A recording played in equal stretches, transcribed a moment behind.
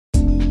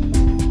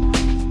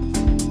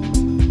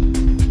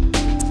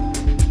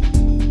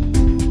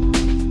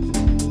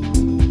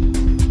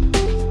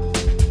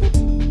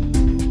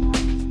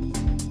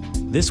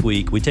This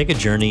week, we take a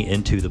journey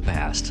into the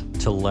past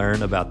to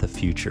learn about the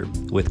future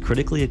with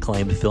critically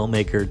acclaimed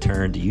filmmaker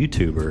turned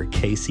YouTuber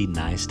Casey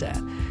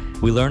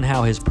Neistat. We learn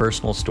how his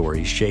personal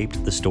story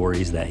shaped the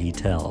stories that he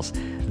tells,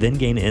 then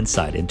gain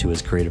insight into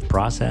his creative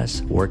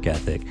process, work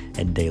ethic,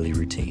 and daily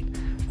routine.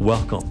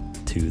 Welcome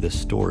to the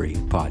Story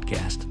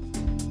Podcast.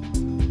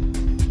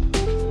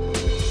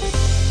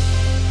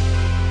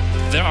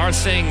 There are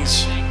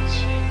things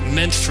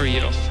meant for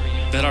you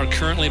that are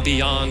currently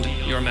beyond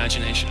your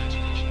imagination.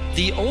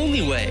 The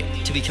only way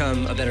to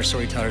become a better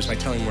storyteller is by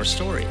telling more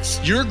stories.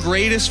 Your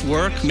greatest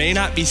work may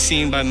not be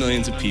seen by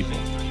millions of people.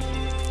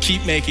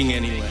 Keep making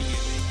anyway.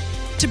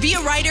 To be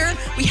a writer,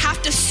 we have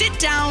to sit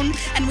down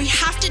and we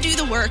have to do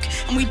the work,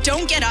 and we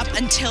don't get up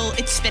until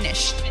it's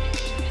finished.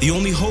 The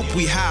only hope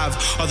we have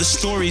are the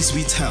stories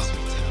we tell.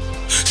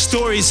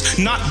 Stories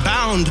not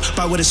bound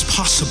by what is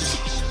possible.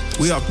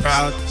 We are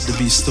proud to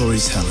be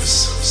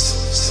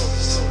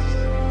storytellers.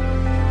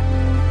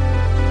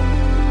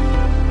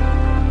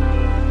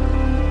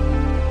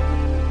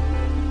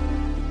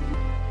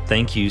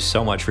 Thank you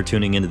so much for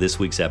tuning into this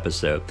week's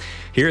episode.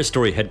 Here at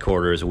Story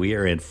Headquarters, we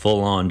are in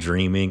full-on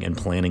dreaming and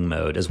planning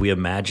mode as we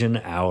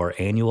imagine our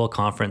annual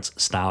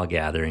conference-style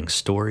gathering,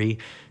 Story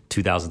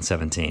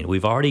 2017.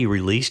 We've already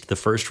released the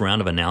first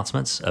round of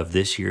announcements of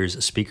this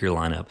year's speaker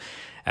lineup.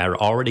 Our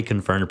already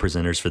confirmed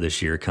presenters for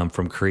this year come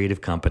from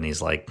creative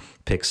companies like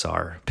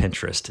Pixar,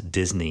 Pinterest,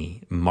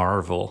 Disney,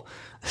 Marvel,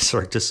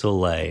 Cirque du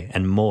Soleil,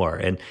 and more.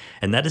 And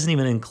that doesn't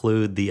even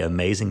include the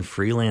amazing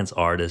freelance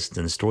artists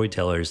and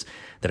storytellers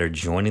that are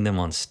joining them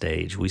on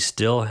stage. We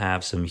still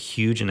have some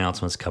huge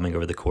announcements coming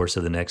over the course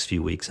of the next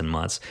few weeks and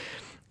months.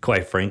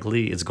 Quite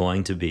frankly, it's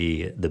going to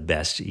be the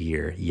best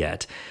year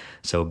yet.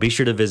 So be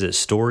sure to visit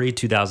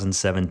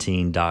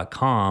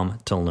story2017.com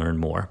to learn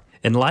more.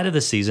 In light of the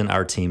season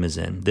our team is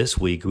in, this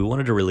week we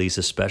wanted to release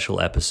a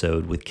special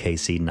episode with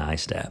Casey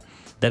Neistat.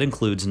 That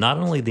includes not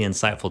only the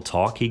insightful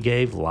talk he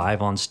gave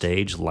live on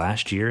stage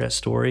last year at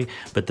Story,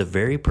 but the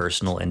very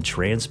personal and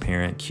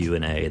transparent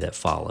Q&A that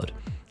followed.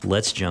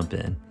 Let's jump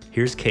in.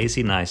 Here's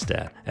Casey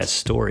Neistat at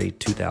Story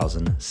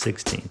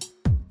 2016.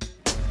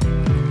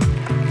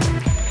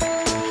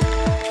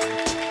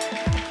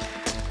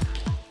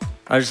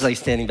 I was just like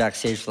standing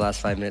backstage for the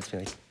last 5 minutes,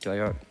 being like,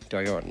 do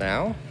I go out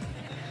now?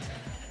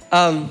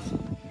 Okay,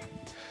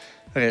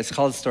 it's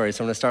called Story,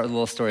 so I'm gonna start with a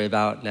little story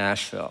about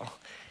Nashville.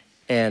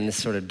 And this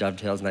sort of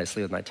dovetails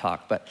nicely with my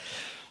talk. But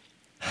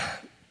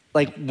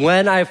like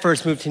when I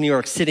first moved to New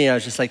York City, I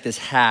was just like this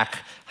hack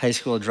high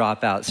school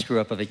dropout, screw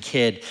up of a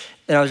kid.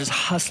 And I was just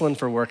hustling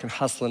for work.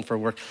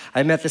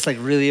 I met this like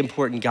really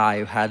important guy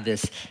who had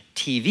this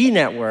TV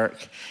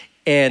network.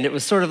 And it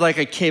was sort of like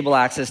a cable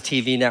access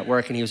TV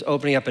network. And he was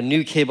opening up a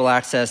new cable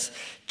access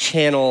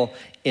channel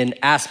in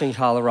Aspen,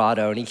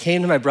 Colorado. And he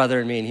came to my brother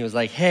and me and he was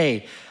like,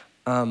 hey,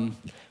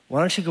 why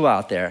don't you go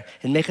out there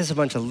and make us a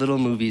bunch of little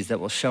movies that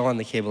will show on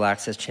the cable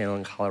access channel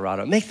in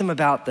Colorado. Make them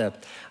about the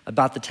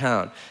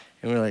town.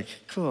 And we were like,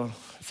 cool,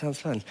 that sounds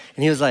fun.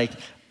 And he was like,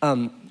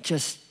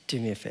 just do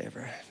me a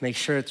favor. Make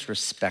sure it's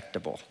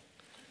respectable.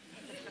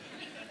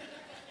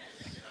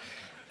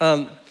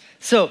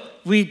 So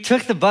we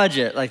took the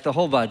budget, like the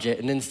whole budget,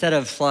 and instead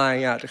of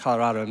flying out to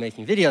Colorado and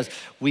making videos,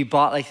 we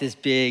bought like this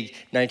big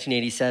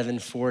 1987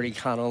 Ford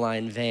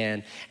Econoline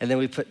van, and then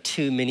we put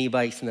 2 mini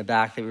bikes in the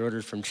back that we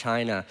ordered from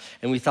China,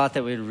 and we thought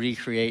that we'd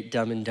recreate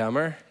Dumb and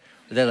Dumber,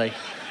 where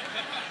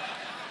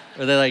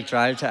they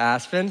drive to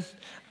Aspen,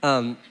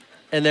 and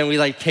then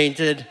we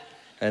painted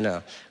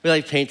on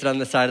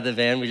the side of the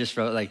van, we just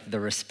wrote like the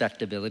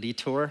respectability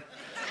tour.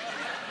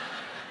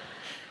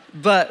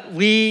 But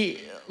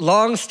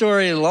long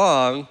story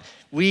long,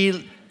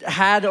 we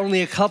had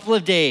only a couple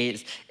of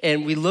days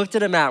and we looked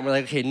at a map and we're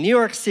like, okay, New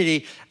York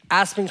City,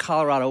 Aspen,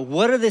 Colorado,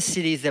 what are the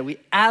cities that we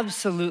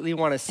absolutely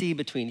want to see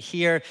between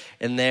here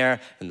and there?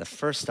 And the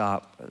first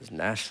stop was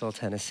Nashville,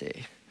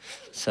 Tennessee.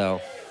 So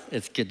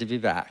it's good to be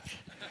back.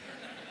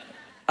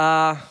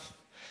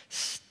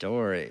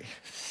 Story.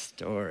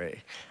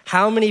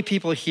 How many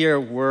people here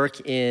work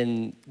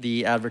in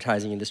the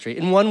advertising industry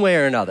in one way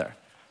or another?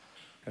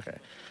 Okay.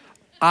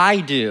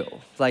 I do.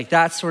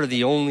 That's sort of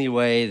the only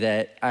way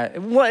that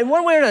in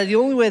one way or another, the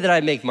only way that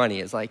I make money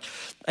is I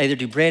either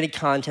do branded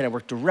content, I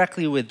work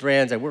directly with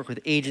brands, I work with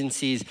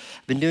agencies.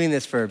 I've been doing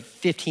this for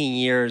 15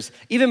 years.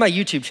 Even my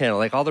YouTube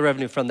channel, all the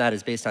revenue from that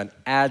is based on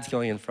ads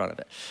going in front of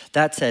it.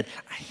 That said,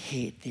 I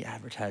hate the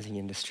advertising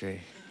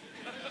industry.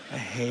 I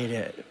hate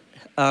it.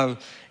 And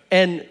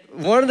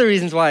one of the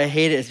reasons why I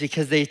hate it is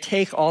because they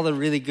take all the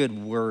really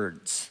good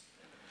words.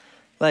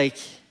 Who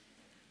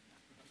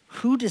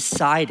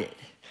decided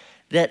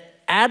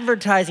that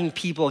advertising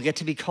people get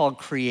to be called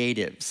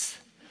creatives?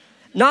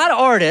 Not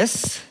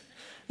artists,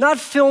 not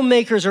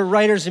filmmakers or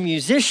writers and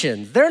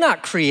musicians. They're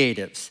not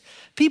creatives.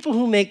 People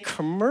who make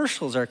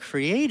commercials are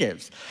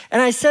creatives.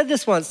 And I said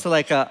this once to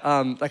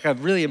a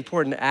really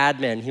important ad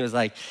man. I was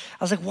like,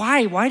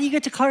 why do you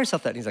get to call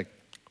yourself that? And he's like,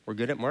 we're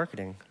good at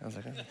marketing. I was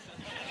like, oh.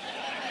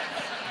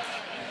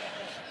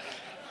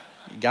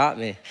 You got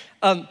me.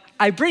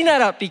 I bring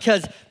that up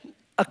because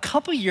a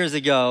couple years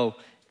ago,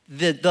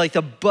 the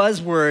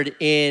buzzword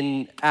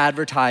in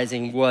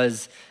advertising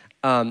was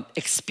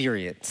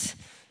experience.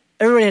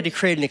 Everybody had to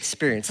create an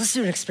experience. Let's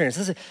do an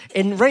experience.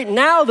 And right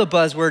now, the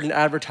buzzword in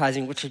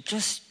advertising, which I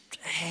just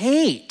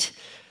hate,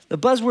 the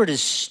buzzword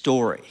is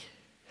story.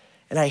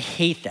 And I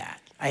hate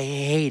that. I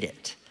hate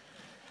it.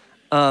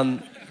 I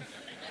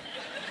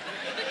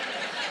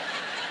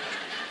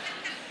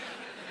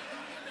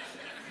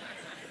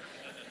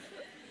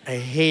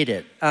hate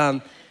it.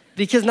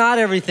 Because not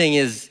everything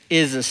is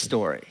a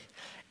story.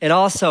 And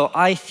also,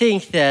 I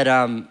think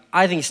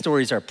that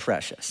stories are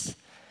precious.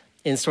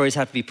 And stories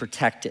have to be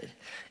protected.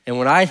 And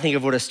when I think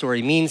of what a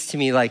story means to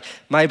me, like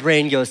my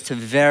brain goes to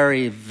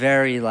very,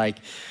 very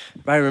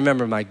I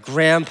remember my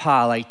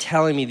grandpa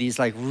telling me these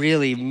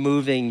really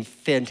moving,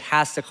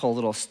 fantastical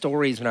little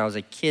stories when I was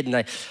a kid.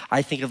 And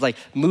I think of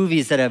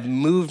movies that have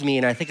moved me,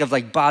 and I think of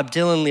Bob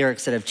Dylan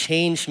lyrics that have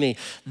changed me.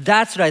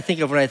 That's what I think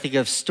of when I think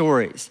of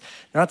stories,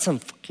 not some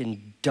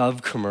fucking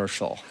Dove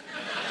commercial.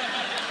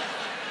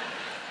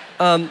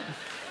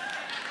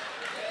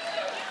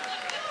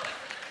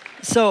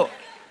 So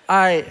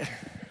I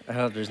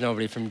hope there's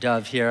nobody from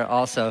Dove here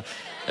also.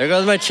 There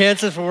goes my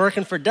chances for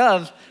working for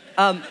Dove.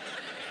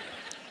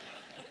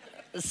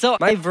 So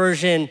my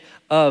version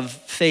of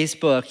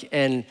Facebook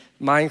and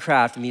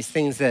Minecraft and these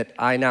things that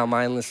I now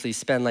mindlessly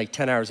spend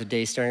 10 hours a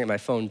day staring at my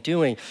phone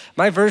doing,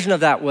 my version of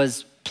that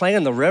was playing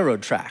on the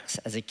railroad tracks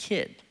as a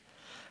kid.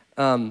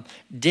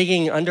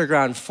 Digging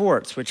underground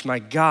forts, which, my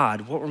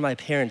God, what were my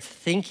parents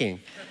thinking?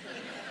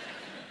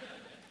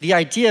 The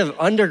idea of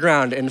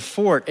underground and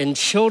fort and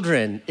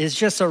children is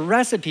just a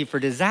recipe for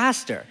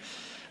disaster.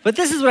 But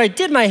this is what I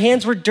did. My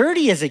hands were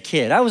dirty as a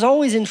kid. I was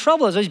always in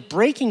trouble. I was always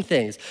breaking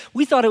things.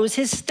 We thought it was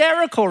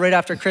hysterical right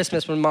after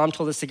Christmas when Mom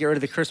told us to get rid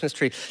of the Christmas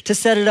tree, to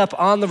set it up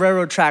on the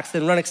railroad tracks,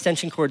 then run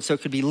extension cords so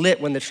it could be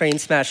lit when the train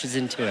smashes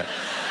into it.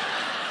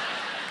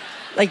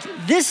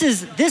 This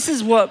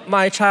is what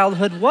my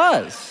childhood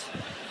was.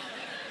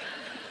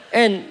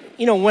 And,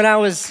 when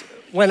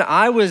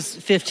I was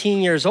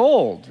 15 years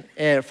old,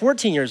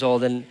 14 years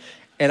old, and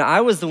I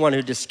was the one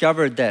who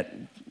discovered that,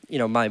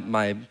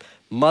 my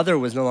mother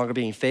was no longer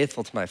being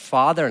faithful to my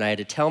father, and I had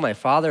to tell my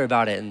father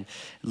about it, and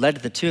it led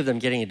to the two of them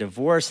getting a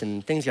divorce,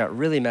 and things got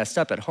really messed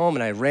up at home,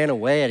 and I ran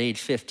away at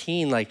age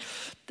 15.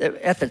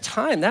 At the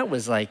time,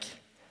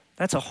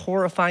 that's a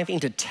horrifying thing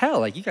to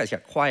tell. You guys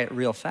got quiet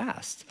real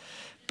fast.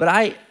 But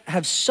I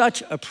have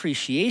such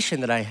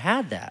appreciation that I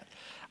had that.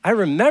 I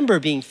remember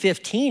being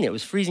 15, it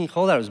was freezing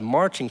cold, I was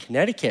March in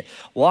Connecticut,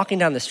 walking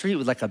down the street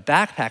with a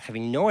backpack,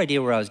 having no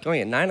idea where I was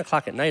going at 9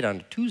 o'clock at night on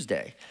a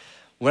Tuesday.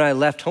 When I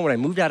left home, when I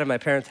moved out of my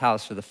parents'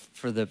 house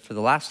for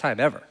the last time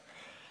ever.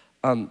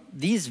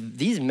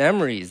 These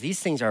memories, these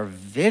things are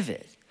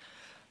vivid.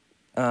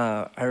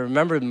 I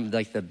remember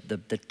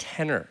the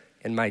tenor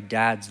in my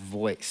dad's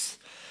voice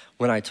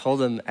when I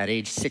told him at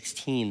age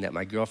 16 that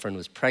my girlfriend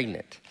was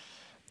pregnant.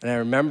 And I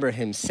remember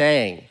him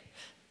saying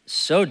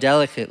so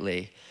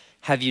delicately,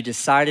 "Have you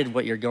decided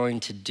what you're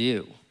going to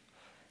do?"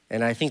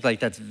 And I think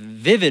that's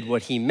vivid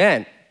what he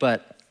meant,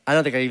 but I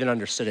don't think I even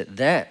understood it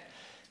then.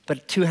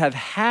 But to have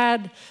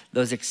had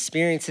those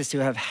experiences, to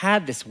have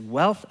had this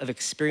wealth of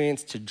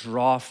experience to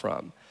draw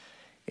from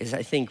is,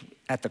 I think,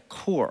 at the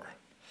core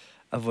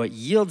of what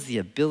yields the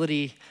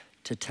ability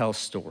to tell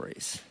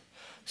stories.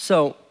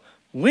 So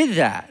with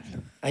that,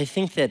 I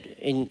think that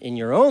in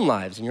your own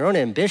lives, in your own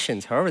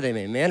ambitions, however they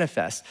may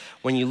manifest,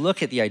 when you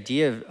look at the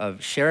idea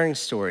of sharing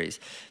stories,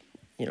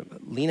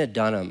 Lena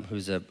Dunham,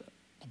 who's a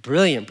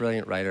brilliant,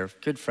 brilliant writer,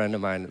 good friend of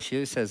mine, she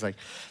always says,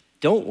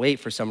 don't wait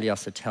for somebody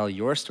else to tell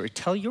your story.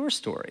 Tell your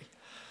story.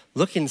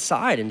 Look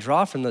inside and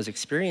draw from those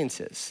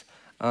experiences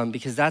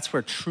because that's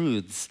where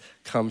truths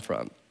come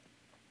from.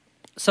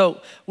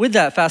 So with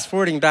that, fast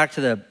forwarding back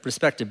to the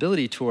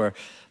Respectability Tour,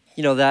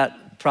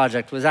 that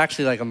project was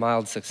actually a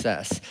mild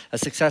success. A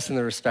success in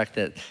the respect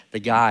that the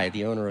guy,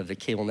 the owner of the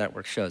cable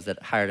network shows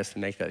that hired us to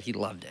make that, he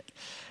loved it.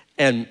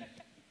 And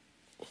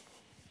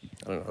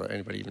I don't know if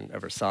anybody even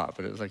ever saw it,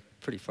 but it was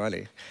pretty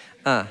funny.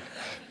 And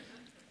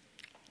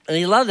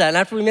he loved that. And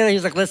after we met, he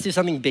was let's do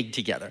something big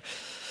together.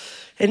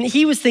 And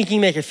he was thinking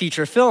make a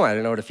feature film. I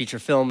didn't know what a feature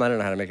film, I don't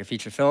know how to make a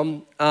feature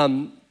film.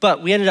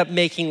 But we ended up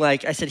making I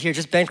said, here,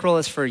 just bankroll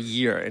us for a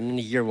year. And in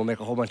a year, we'll make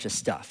a whole bunch of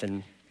stuff.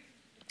 And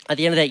at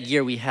the end of that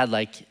year, we had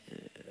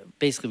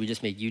basically we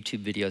just made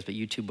YouTube videos, but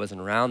YouTube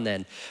wasn't around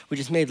then. We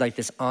just made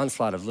this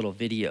onslaught of little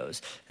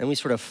videos. And we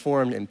sort of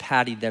formed and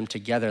pattied them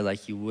together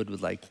like you would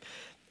with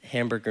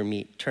hamburger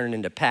meat, turn it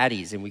into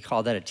patties, and we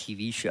called that a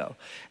TV show.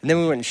 And then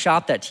we went and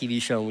shot that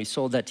TV show, and we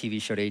sold that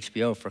TV show to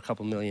HBO for a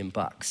couple $1 million.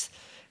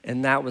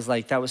 And that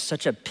was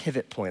such a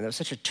pivot point. That was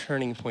such a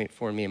turning point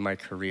for me in my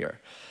career.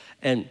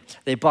 And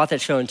they bought that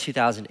show in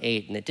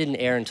 2008, and it didn't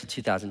air until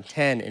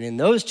 2010. And in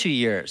those 2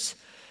 years,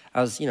 I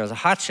was a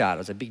hotshot. I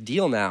was a big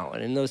deal now.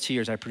 And in those 2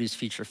 years, I produced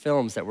feature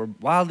films that were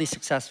wildly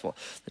successful.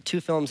 The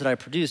 2 films that I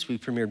produced, we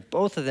premiered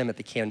both of them at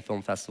the Cannes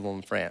Film Festival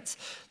in France.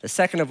 The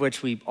second of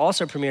which we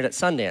also premiered at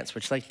Sundance,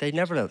 which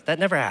that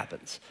never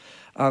happens.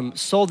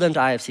 Sold them to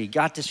IFC,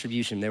 got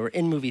distribution. They were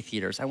in movie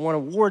theaters. I won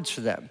awards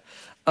for them.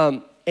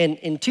 And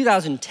in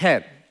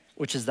 2010,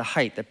 which is the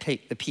height, the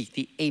peak,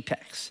 the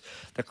apex,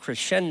 the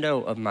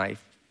crescendo of my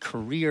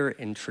career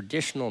in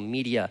traditional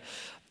media,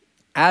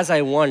 as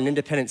I won an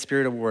Independent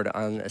Spirit Award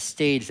on a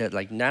stage that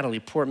like Natalie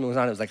Portman was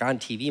on, it was like on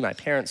TV, my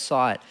parents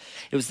saw it.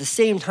 It was the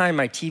same time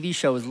my TV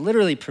show was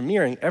literally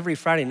premiering every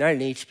Friday night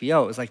on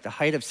HBO. It was like the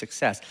height of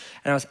success.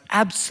 And I was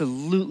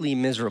absolutely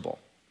miserable.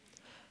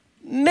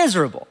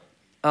 Miserable.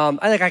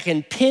 I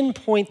can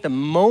pinpoint the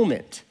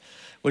moment,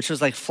 which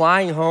was like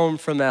flying home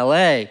from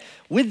LA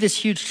with this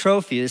huge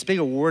trophy, this big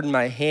award in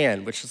my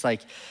hand, which was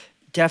like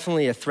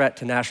definitely a threat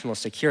to national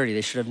security.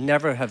 They should have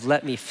never have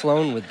let me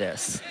flown with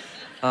this.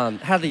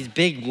 Had these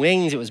big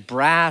wings, it was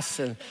brass,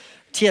 and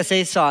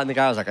TSA saw it, and the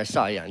guy was like, I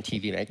saw you on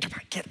TV, man, come on,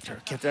 get through.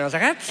 And I was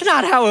like, that's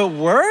not how it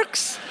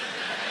works.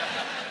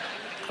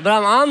 But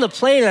I'm on the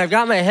plane, and I've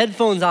got my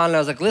headphones on, and I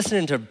was like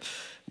listening to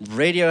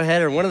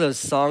Radiohead or one of those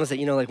songs that,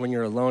 you know, like when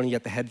you're alone, you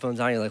get the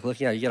headphones on, you're like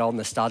looking at it, you get all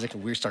nostalgic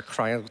and weird, start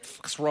crying, what the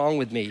fuck's wrong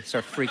with me?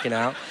 Start freaking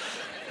out.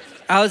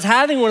 I was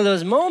having one of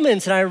those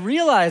moments, and I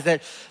realized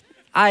that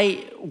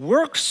I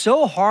worked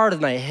so hard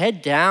with my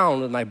head down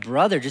with my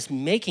brother, just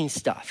making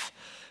stuff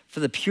for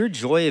the pure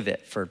joy of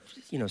it for,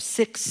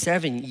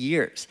 6-7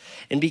 years.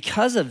 And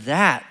because of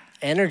that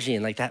energy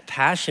and like that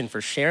passion for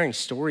sharing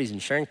stories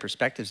and sharing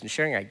perspectives and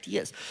sharing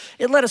ideas,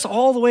 it led us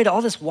all the way to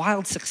all this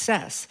wild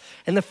success.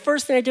 And the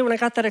first thing I did when I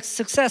got that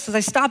success is I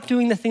stopped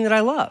doing the thing that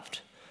I loved.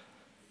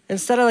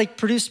 Instead, I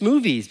produced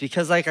movies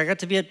because I got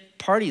to be at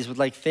parties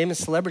with famous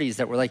celebrities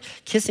that were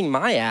kissing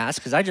my ass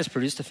because I just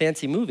produced a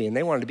fancy movie and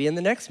they wanted to be in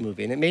the next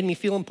movie, and it made me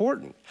feel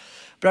important.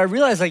 But I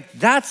realized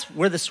that's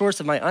where the source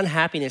of my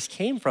unhappiness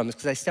came from, is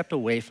because I stepped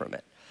away from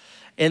it.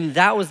 And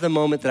that was the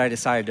moment that I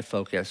decided to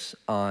focus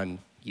on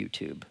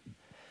YouTube.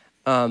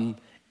 And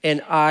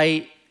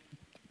I,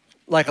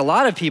 like a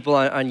lot of people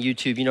on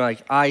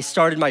YouTube, I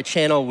started my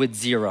channel with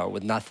zero,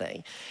 with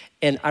nothing.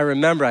 And I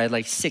remember I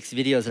had 6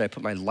 videos that I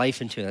put my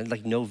life into, and I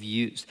had no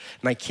views.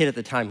 My kid at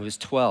the time, who was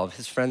 12,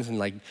 his friends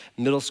in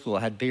middle school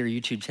had bigger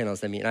YouTube channels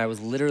than me, and I was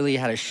literally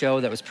had a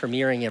show that was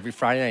premiering every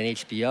Friday night on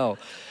HBO.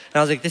 And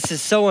I was like, this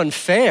is so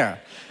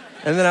unfair.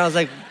 And then I was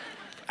like,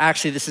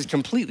 actually, this is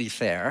completely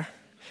fair.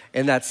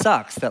 And that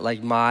sucks, that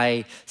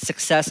my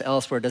success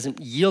elsewhere doesn't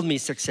yield me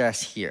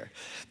success here.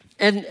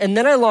 And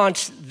then I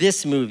launched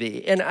this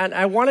movie. And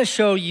I want to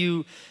show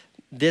you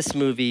this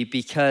movie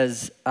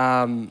because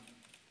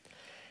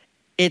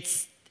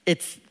it's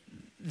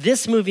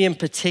this movie in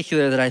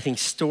particular that I think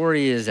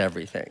story is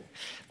everything.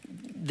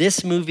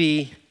 This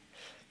movie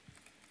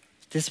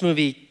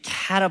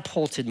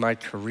catapulted my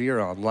career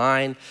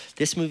online.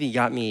 This movie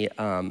got me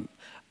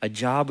a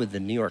job with the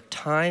New York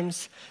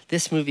Times.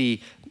 This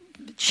movie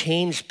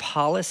changed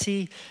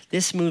policy.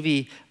 This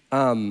movie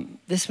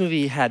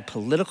had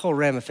political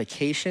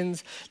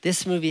ramifications.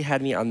 This movie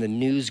had me on the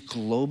news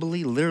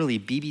globally, literally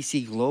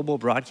BBC Global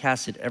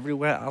broadcasted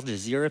everywhere. Al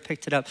Jazeera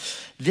picked it up.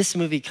 This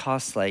movie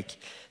cost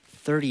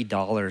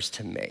 $30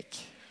 to make.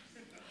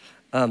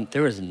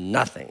 There was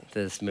nothing to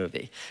this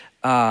movie.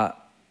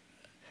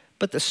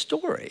 But the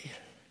story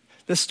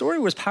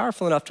was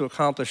powerful enough to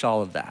accomplish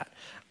all of that.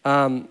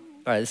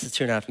 All right, this is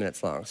 2.5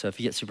 minutes long, so if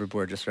you get super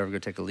bored, just forever go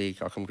take a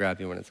leak. I'll come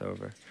grab you when it's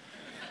over.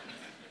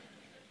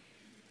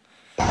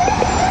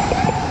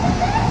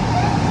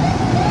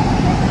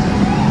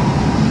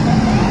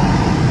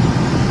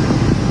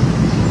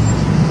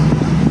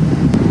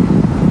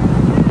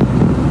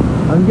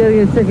 I'm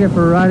getting a ticket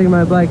for riding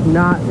my bike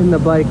not in the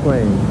bike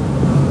lane.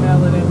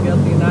 Mail it in,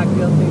 guilty, not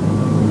guilty.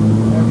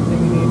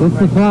 Everything you need. What's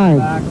the fine?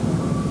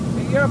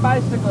 You're a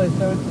bicyclist,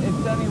 so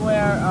it's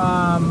anywhere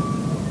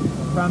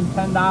from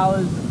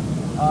 $10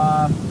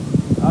 up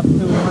to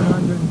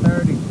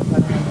 $130,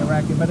 depending on your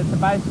record. But it's a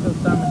bicycle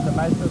summons. A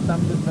bicycle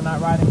summons for not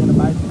riding in a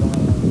bicycle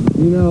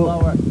lane.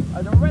 Lower.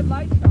 The red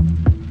light's coming.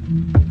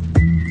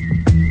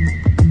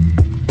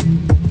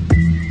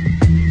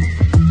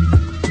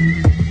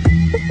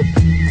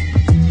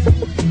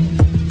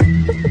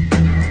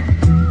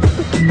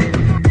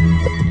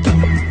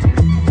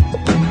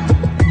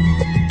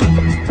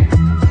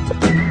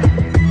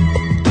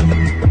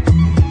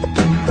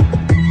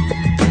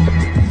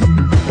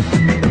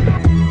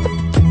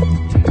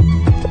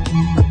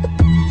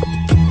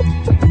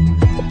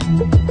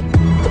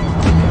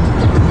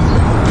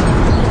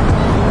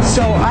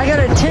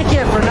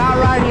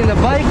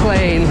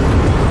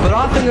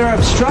 There are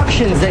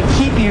obstructions that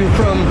keep you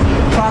from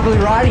properly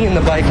riding in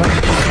the bike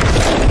lane.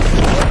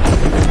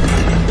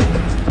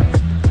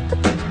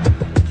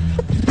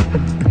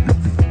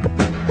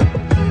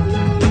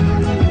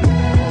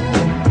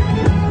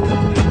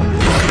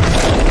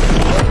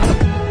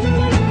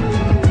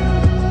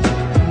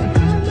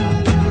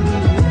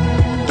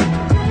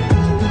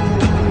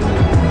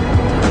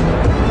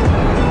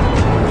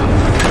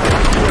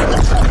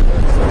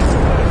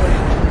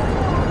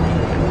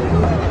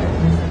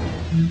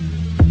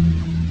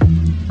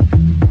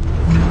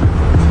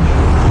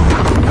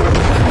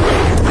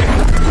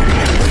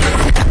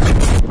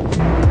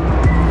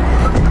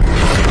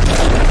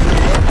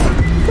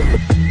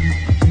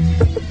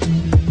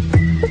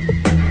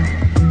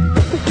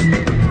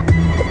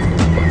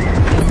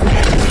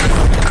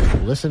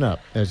 Listen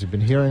up. As you've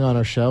been hearing on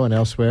our show and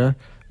elsewhere,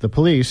 the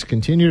police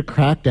continue to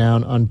crack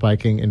down on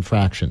biking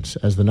infractions.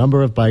 As the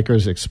number of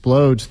bikers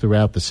explodes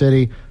throughout the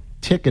city,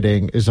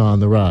 ticketing is on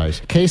the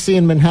rise. Casey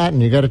in Manhattan,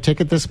 you got a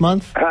ticket this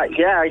month?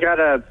 Yeah, I got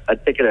a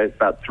ticket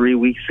about 3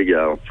 weeks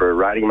ago for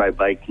riding my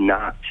bike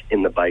not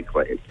in the bike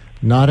lane.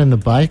 Not in the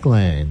bike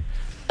lane.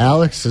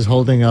 Alex is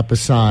holding up a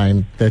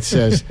sign that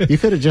says, you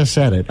could have just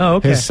said it. Oh,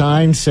 okay. His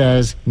sign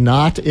says,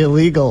 not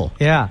illegal.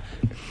 Yeah.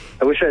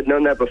 I wish I had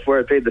known that before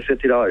I paid the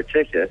 $50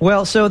 ticket.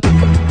 Well, so...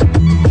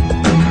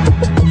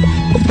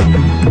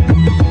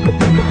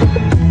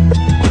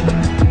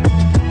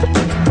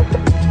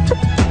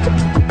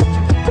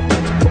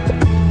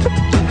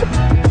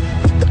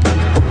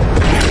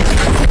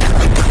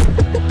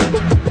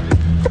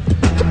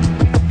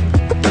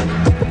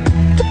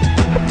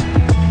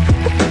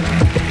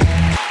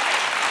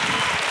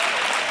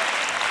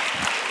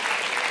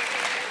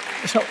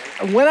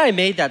 When I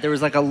made that, there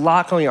was like a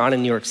lot going on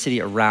in New York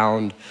City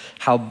around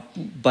how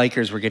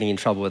bikers were getting in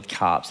trouble with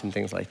cops and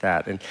things like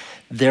that. And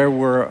there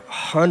were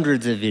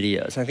hundreds of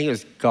videos. I think it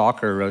was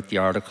Gawker wrote the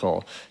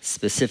article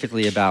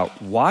specifically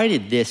about why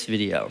did this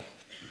video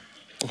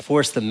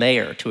force the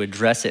mayor to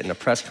address it in a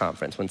press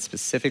conference when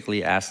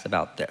specifically asked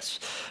about this?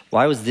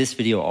 Why was this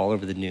video all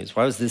over the news?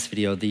 Why was this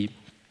video the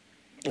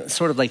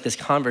sort of like this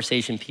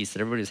conversation piece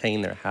that everybody's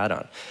hanging their hat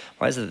on?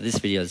 Why is it that this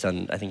video has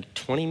done, I think,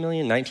 20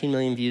 million, 19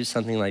 million views,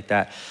 something like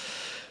that?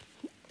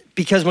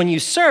 Because when you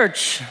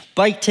search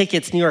bike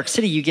tickets New York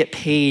City, you get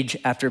page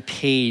after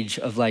page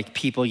of like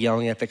people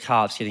yelling at the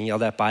cops, getting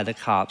yelled at by the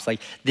cops.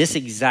 Like this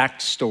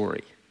exact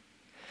story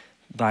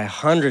by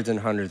hundreds and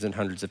hundreds and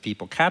hundreds of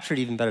people, captured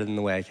even better than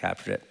the way I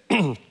captured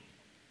it.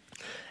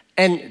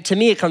 And to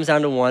me, it comes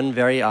down to one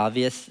very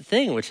obvious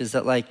thing, which is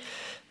that like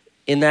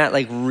in that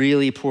like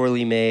really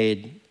poorly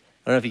made,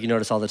 I don't know if you can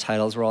notice all the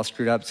titles were all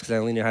screwed up because I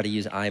only knew how to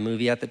use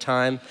iMovie at the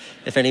time.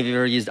 If any of you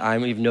ever used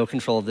iMovie, you have no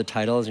control of the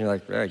titles, and you're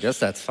like, I guess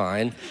that's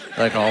fine.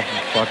 Like all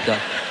fucked up.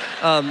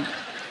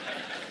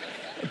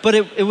 But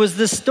it was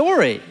the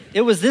story.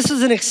 This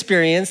was an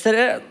experience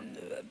that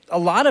a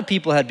lot of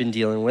people had been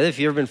dealing with. If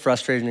you've ever been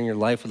frustrated in your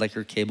life with like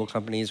your cable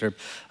companies or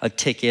a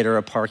ticket or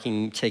a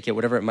parking ticket,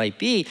 whatever it might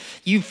be,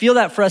 you feel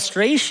that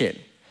frustration.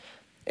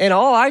 And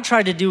all I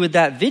tried to do with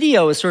that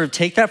video is sort of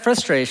take that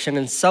frustration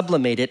and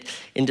sublimate it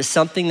into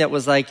something that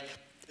was like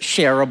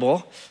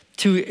shareable,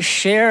 to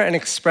share and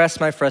express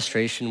my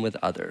frustration with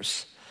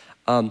others.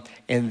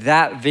 And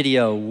that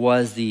video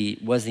was the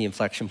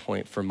inflection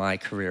point for my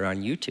career on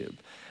YouTube.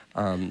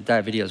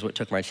 That video is what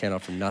took my channel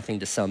from nothing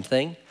to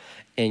something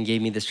and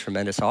gave me this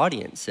tremendous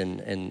audience.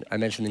 And I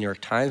mentioned the New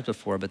York Times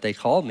before, but they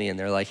called me and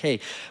they're like,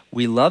 hey,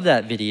 we love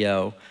that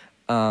video.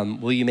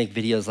 Will you make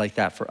videos like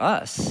that for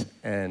us?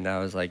 And I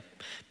was like,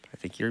 I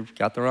think you've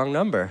got the wrong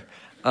number.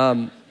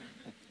 And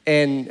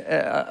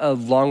a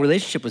long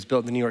relationship was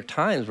built in the New York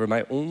Times where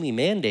my only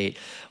mandate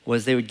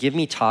was they would give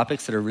me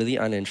topics that are really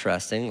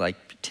uninteresting, like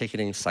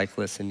ticketing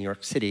cyclists in New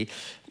York City,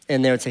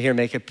 and they would say, here,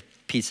 make a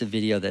piece of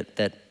video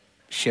that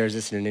shares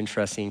this in an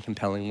interesting and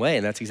compelling way.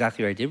 And that's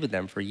exactly what I did with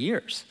them for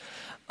years.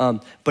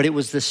 But it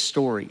was the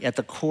story. At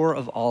the core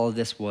of all of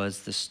this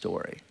was the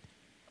story.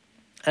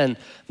 And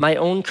my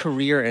own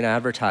career in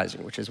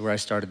advertising, which is where I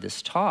started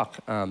this talk,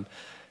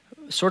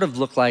 sort of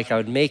looked like I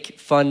would make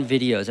fun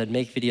videos. I'd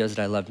make videos that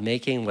I loved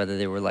making, whether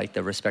they were like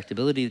the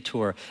Respectability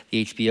Tour,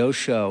 the HBO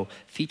show,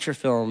 feature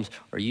films,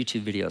 or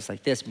YouTube videos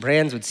like this.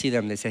 Brands would see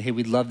them and they'd say, hey,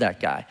 we'd love that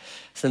guy.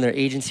 So then their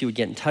agency would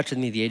get in touch with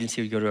me. The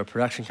agency would go to a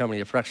production company.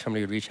 The production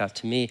company would reach out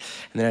to me.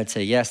 And then I'd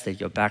say yes. They'd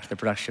go back to the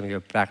production. They'd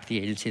go back to the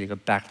agency. They'd go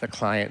back to the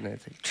client. And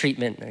they'd say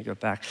treatment. And they'd go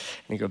back.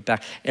 And they'd go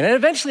back. And then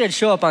eventually I'd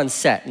show up on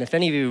set. And if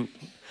any of you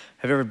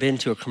have ever been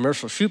to a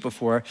commercial shoot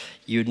before,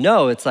 you'd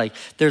know it's like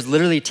there's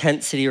literally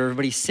tent city where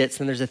everybody sits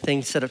and there's a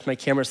thing set up to my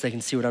camera so they can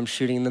see what I'm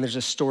shooting, and then there's a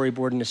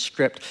storyboard and a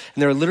script,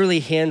 and there are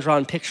literally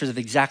hand-drawn pictures of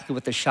exactly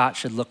what the shot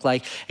should look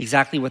like,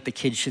 exactly what the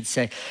kids should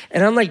say.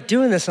 And I'm like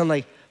doing this, I'm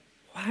like,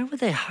 why would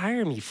they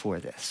hire me for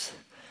this?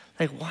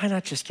 Like, why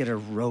not just get a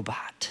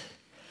robot?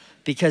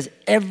 Because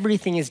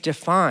everything is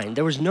defined.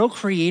 There was no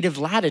creative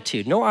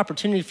latitude, no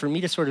opportunity for me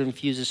to sort of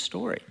infuse a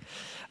story.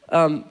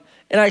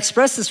 And I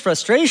expressed this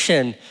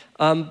frustration,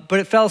 but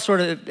it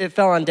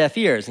fell on deaf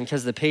ears. And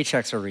because the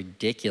paychecks are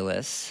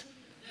ridiculous,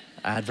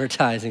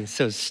 advertising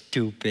so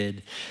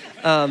stupid,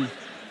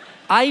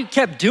 I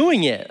kept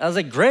doing it. I was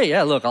like, great,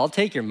 yeah, look, I'll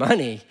take your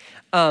money.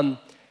 But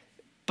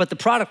the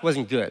product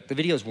wasn't good. The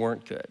videos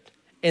weren't good.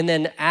 And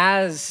then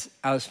as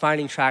I was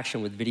finding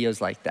traction with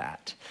videos like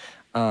that,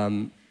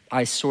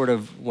 I sort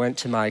of went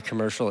to my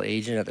commercial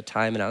agent at the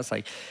time and I was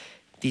like,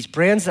 these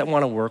brands that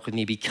want to work with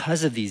me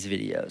because of these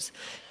videos,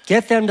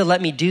 get them to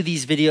let me do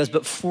these videos,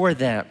 but for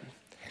them.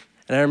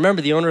 And I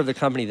remember the owner of the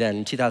company then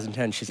in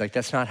 2010, she's like,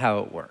 that's not how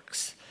it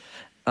works.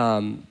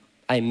 I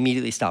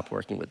immediately stopped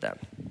working with them.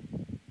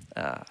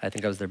 I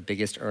think I was their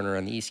biggest earner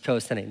on the East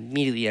Coast, and I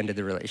immediately ended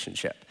the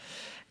relationship.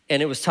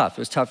 And it was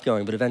tough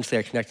going, but eventually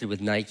I connected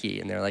with Nike,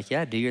 and they're like,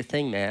 yeah, do your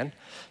thing, man.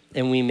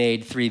 And we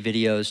made 3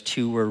 videos,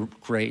 2 were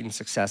great and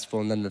successful,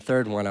 and then the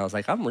third one, I was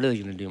like, I'm really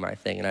gonna do my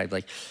thing. And I'd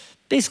like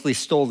basically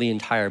stole the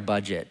entire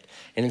budget.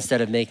 And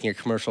instead of making a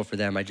commercial for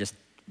them, I just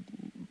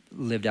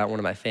lived out one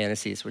of my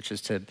fantasies, which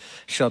is to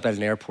show up at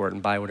an airport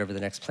and buy whatever the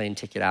next plane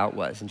ticket out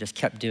was, and just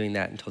kept doing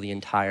that until the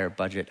entire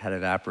budget had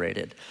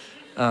evaporated.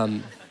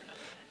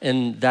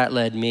 And that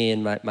led me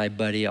and my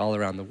buddy all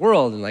around the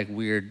world in like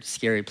weird,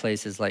 scary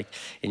places, like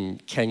in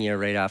Kenya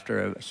right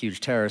after a huge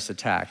terrorist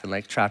attack, and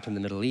like trapped in the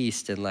Middle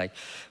East, and like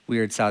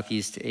weird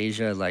Southeast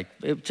Asia. Like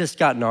it just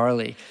got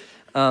gnarly.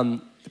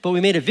 But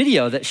we made a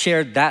video that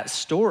shared that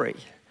story.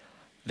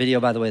 Video,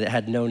 by the way, that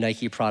had no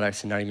Nike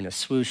products and not even a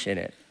swoosh in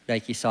it.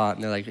 Nike saw it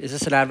and they're like, "Is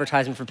this an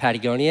advertisement for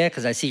Patagonia?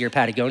 Because I see your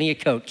Patagonia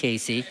coat,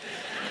 Casey."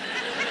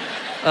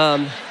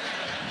 And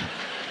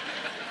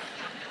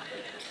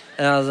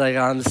I was like,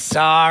 "I'm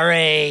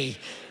sorry."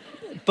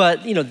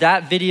 But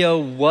that video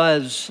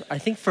was, I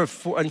think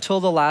until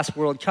the last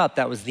World Cup,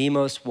 that was the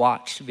most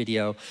watched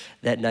video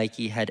that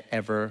Nike had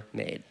ever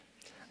made.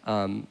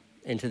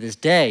 And to this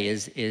day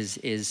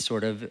is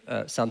sort of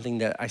something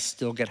that I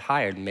still get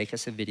hired and make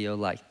us a video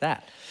like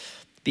that.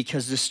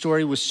 Because the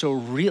story was so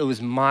real. It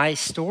was my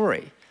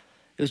story.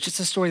 It was just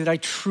a story that I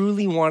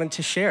truly wanted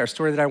to share, a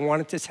story that I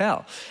wanted to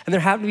tell. And there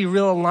happened to be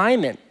real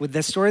alignment with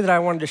the story that I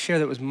wanted to share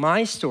that was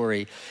my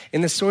story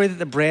and the story that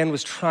the brand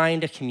was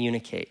trying to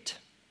communicate.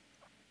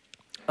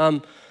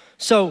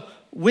 So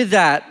with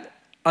that,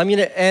 I'm going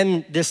to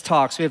end this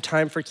talk, so we have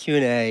time for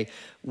Q&A,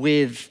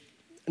 with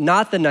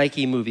not the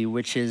Nike movie,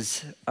 which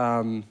is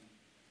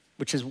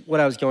what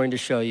I was going to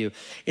show you.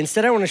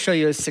 Instead, I want to show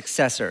you a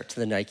successor to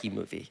the Nike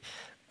movie.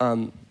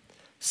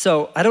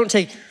 So I don't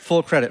take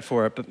full credit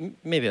for it, but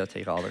maybe I'll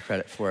take all the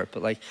credit for it.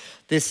 But like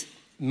this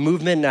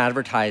movement and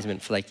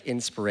advertisement for like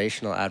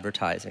inspirational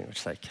advertising, which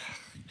is like,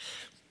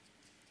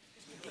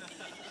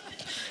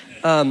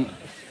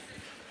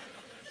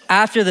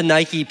 after the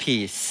Nike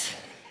piece,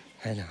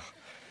 I know.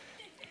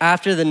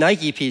 After the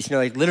Nike piece,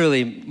 like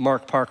literally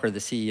Mark Parker, the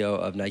CEO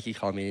of Nike,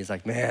 called me and he's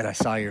like, "Man, I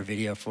saw your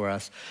video for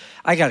us.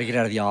 I got to get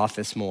out of the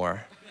office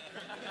more."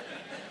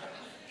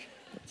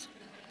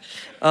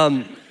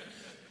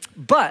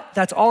 But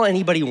that's all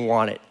anybody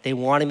wanted. They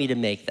wanted me to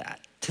make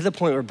that, to the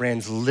point where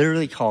brands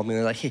literally called me and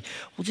they're like, "Hey,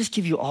 we'll just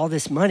give you all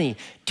this money.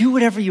 Do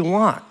whatever you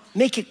want.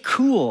 Make it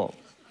cool,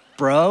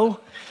 bro."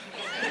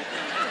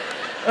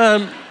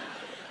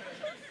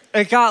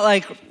 It got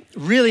like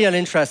really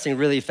uninteresting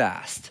really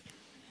fast.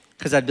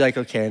 Because I'd be like,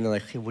 "Okay," and they're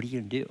like, "Hey, what are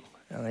you gonna do?"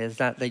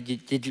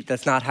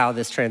 That's not how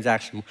this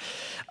transaction.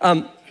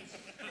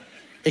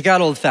 It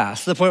got old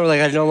fast, to the point where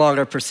like I no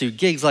longer pursue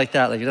gigs like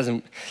that. Like it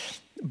doesn't.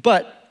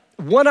 But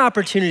one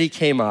opportunity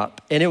came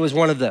up, and it was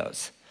one of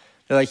those.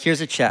 They're like,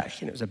 "Here's a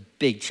check," and it was a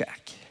big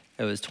check.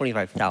 It was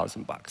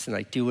 $25,000, and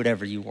like, "Do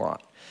whatever you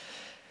want."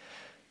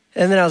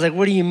 And then I was like,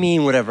 "What do you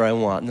mean, whatever I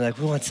want?" And they're like,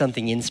 "We want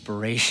something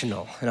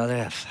inspirational." And I was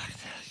like, "Oh, fuck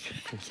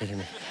that. You're kidding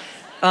me."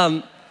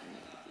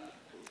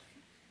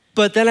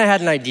 But then I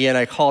had an idea, and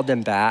I called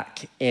them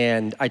back,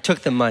 and I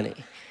took the money.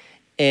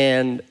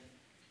 And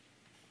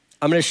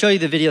I'm going to show you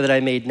the video that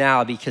I made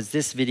now, because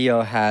this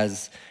video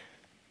has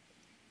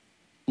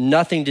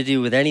nothing to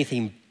do with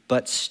anything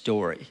but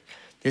story.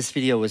 This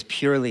video was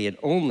purely and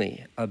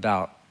only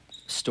about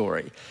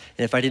story.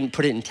 And if I didn't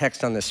put it in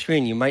text on the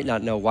screen, you might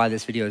not know why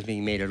this video is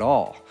being made at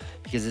all,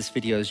 because this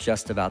video is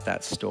just about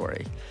that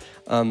story.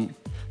 So I'm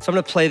going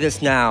to play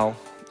this now,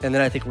 and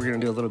then I think we're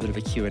going to do a little bit of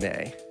a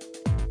Q&A.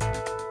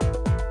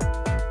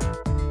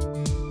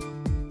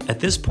 At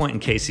this point in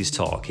Casey's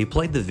talk, he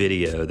played the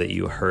video that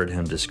you heard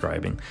him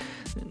describing.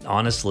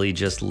 Honestly,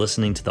 just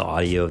listening to the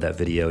audio of that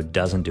video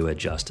doesn't do it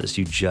justice.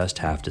 You just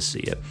have to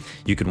see it.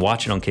 You can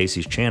watch it on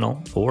Casey's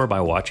channel or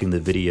by watching the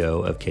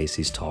video of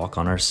Casey's talk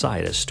on our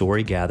site at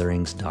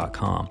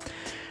storygatherings.com.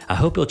 I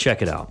hope you'll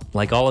check it out.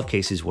 Like all of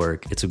Casey's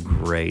work, it's a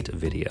great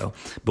video.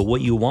 But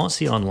what you won't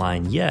see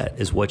online yet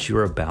is what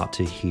you're about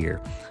to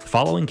hear.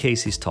 Following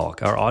Casey's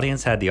talk, our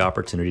audience had the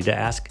opportunity to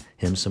ask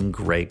him some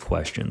great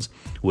questions,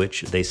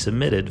 which they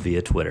submitted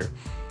via Twitter.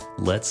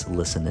 Let's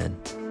listen in.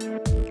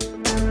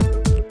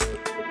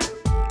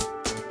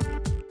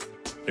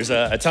 There's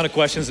a ton of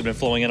questions that have been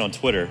flowing in on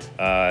Twitter.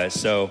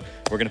 So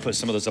we're going to put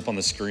some of those up on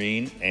the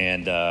screen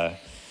and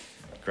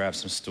grab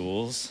some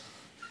stools.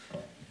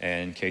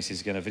 And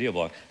Casey's going to video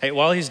blog. Hey,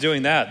 while he's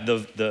doing that,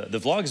 the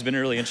vlog has been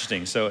really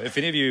interesting. So if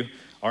any of you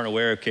aren't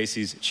aware of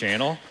Casey's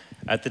channel,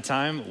 at the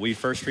time, we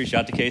first reached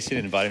out to Casey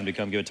and invited him to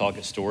come give a talk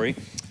at Story.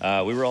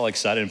 We were all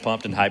excited and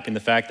pumped and hyping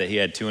the fact that he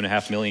had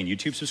 2.5 million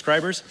YouTube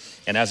subscribers.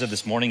 And as of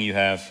this morning, you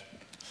have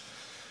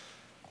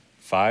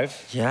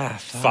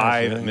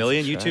 5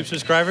 million YouTube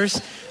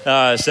subscribers.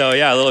 So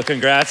yeah, a little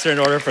congrats are in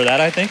order for that,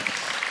 I think.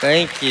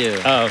 Thank you.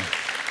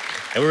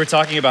 And we were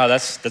talking about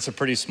that's a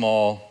pretty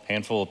small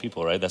handful of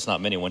people, right? That's not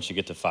many. Once you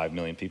get to 5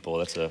 million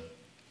people, it's a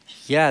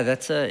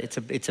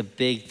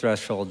big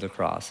threshold to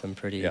cross. I'm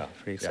pretty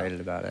excited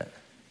about it.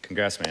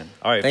 Congrats, man.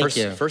 All right,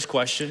 first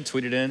question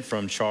tweeted in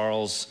from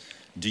Charles.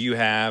 Do you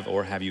have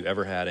or have you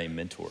ever had a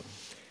mentor?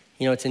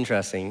 You know, it's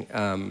interesting.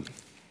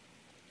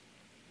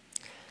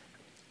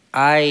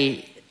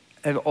 I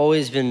have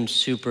always been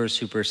super,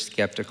 super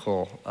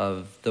skeptical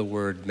of the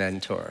word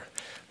mentor,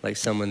 like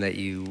someone that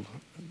you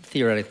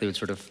theoretically would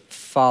sort of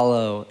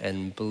follow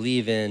and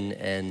believe in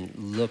and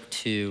look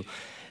to.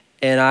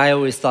 And I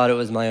always thought it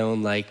was my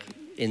own like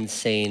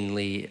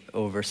insanely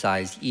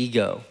oversized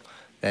ego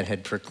that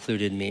had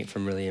precluded me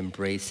from really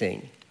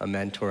embracing a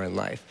mentor in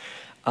life.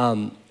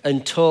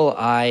 Until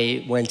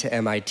I went to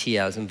MIT.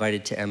 I was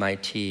invited to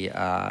MIT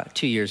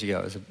 2 years ago.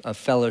 It was a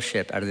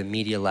fellowship out of the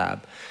Media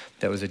Lab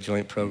that was a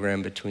joint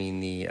program between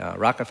the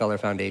Rockefeller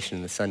Foundation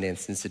and the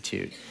Sundance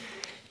Institute.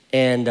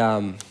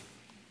 And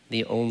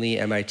the only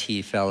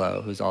MIT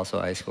fellow who's also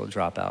a high school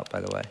dropout,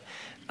 by the way.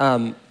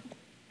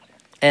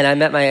 And I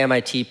met my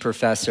MIT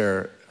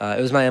professor.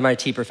 It was my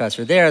MIT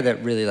professor there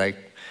that really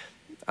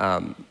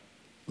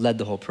led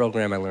the whole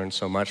program. I learned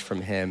so much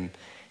from him.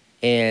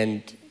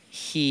 And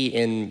he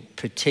in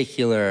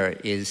particular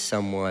is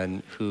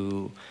someone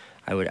who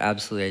I would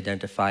absolutely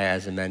identify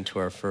as a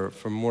mentor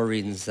for more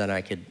reasons than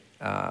I could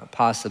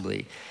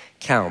possibly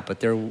count. But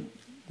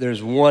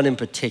there's one in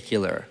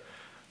particular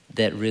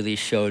that really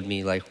showed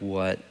me like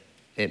what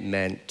it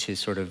meant to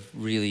sort of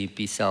really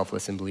be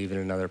selfless and believe in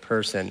another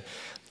person.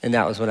 And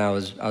that was when I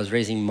was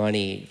raising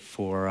money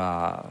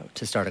to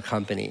start a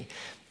company.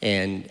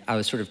 And I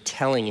was sort of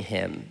telling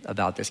him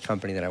about this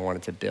company that I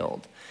wanted to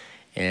build.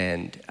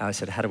 And I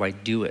said, how do I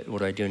do it? What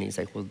do I do? And he's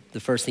like, well, the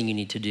first thing you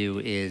need to do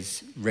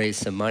is raise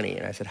some money.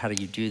 And I said, how do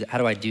you do that? How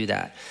do I do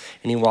that?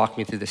 And he walked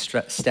me through the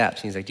steps. And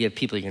he's like, do you have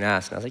people you can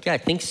ask? And I was like, yeah, I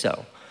think so.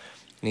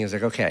 And he was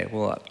like, okay,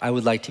 well, I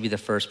would like to be the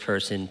first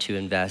person to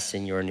invest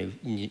in your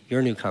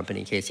new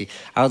company, Casey.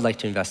 I would like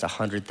to invest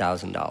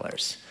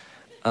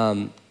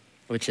 $100,000,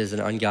 which is an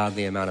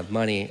ungodly amount of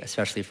money,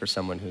 especially for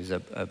someone who's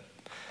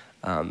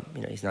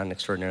he's not an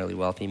extraordinarily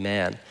wealthy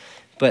man.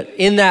 But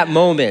in that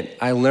moment,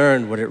 I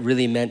learned what it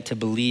really meant to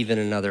believe in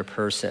another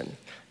person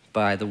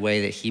by the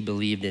way that he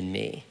believed in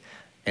me.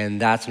 And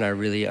that's when I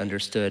really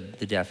understood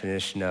the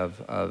definition of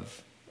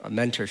a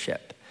mentorship.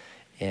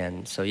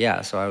 And so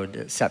I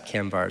would, Sepp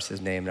Kamvar is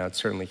his name, and I would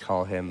certainly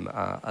call him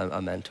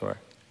a mentor.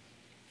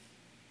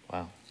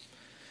 Wow.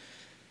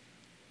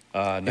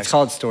 It's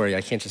called Story.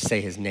 I can't just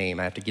say his name.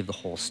 I have to give the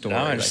whole story.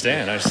 No, I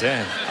understand.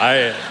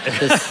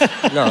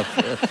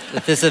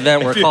 If this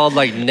event were called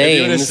like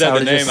names, I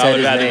would have just said the name. I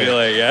would have had to be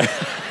like, yeah.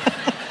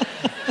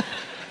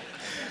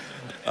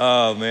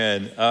 Oh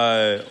man.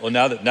 Well,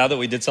 now that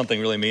we did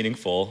something really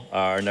meaningful,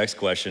 our next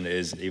question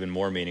is even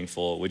more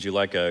meaningful. Would you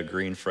like a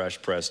green,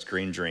 fresh pressed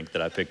green drink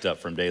that I picked up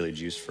from Daily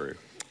Juice Fruit?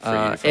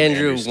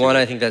 Andrew, one,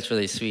 I think that's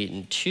really sweet,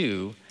 and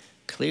two,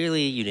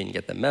 clearly you didn't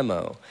get the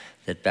memo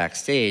that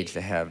backstage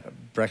they have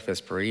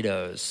breakfast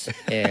burritos,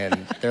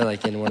 and they're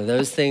like in one of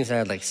those things. I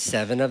had like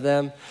 7 of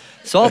them.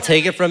 So I'll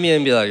take it from you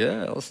and be like,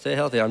 yeah, I'll stay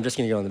healthy. I'm just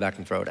gonna go in the back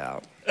and throw it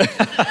out.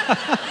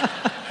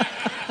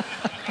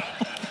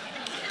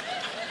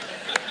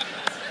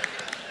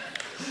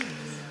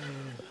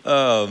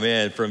 Oh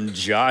man, from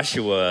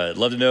Joshua, I'd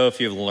love to know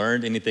if you've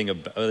learned anything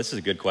about, this is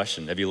a good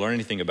question. Have you learned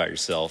anything about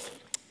yourself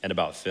and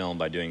about film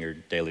by doing your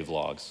daily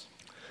vlogs?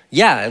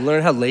 Yeah, I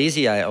learned how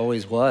lazy I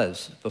always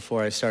was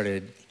before I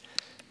started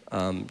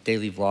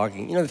daily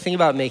vlogging. You know, the thing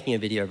about making a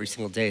video every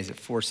single day is it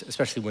forces,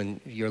 especially when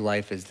your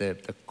life is the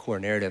core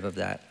narrative of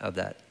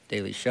that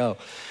daily show,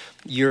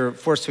 you're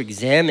forced to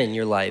examine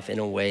your life in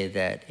a way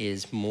that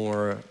is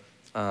more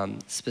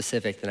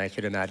specific than I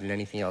could imagine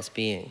anything else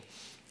being.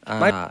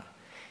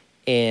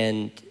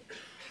 And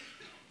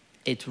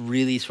it's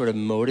really sort of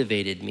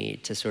motivated me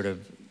to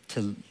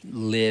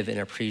live and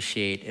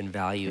appreciate and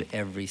value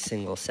every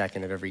single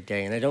second of every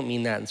day. And I don't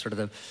mean that in sort of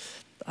the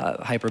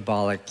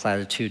hyperbolic,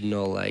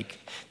 platitudinal, like,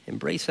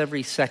 embrace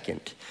every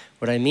second.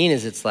 What I mean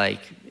is it's like,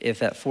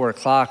 if at 4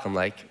 o'clock I'm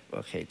like,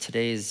 okay,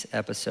 today's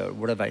episode,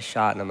 what have I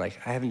shot? And I'm like,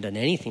 I haven't done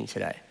anything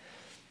today.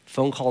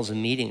 Phone calls and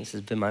meetings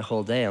has been my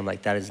whole day. I'm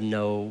like, that is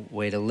no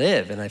way to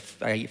live. And I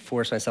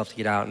force myself to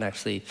get out and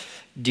actually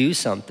do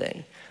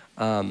something.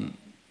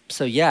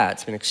 So yeah,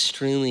 it's been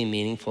extremely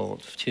meaningful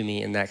to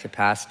me in that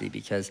capacity,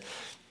 because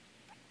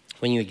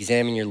when you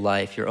examine your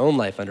life, your own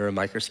life under a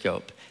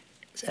microscope,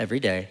 every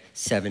day,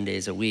 7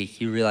 days a week,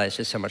 you realize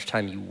just how much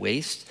time you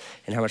waste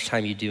and how much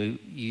time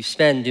you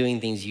spend doing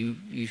things you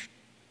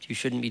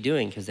shouldn't be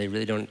doing, because they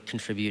really don't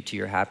contribute to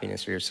your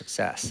happiness or your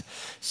success.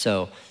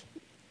 So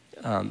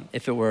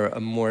if it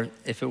weren't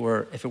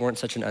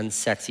such an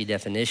unsexy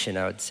definition,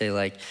 I would say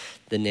like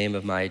the name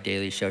of my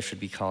daily show should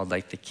be called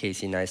like the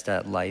Casey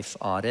Neistat Life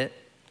Audit.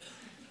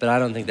 But I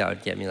don't think that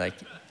would get me like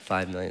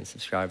 5 million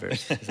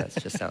subscribers, because that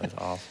just sounds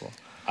awful.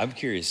 I'm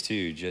curious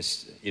too,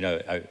 just,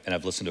 and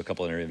I've listened to a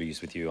couple of interviews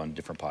with you on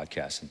different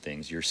podcasts and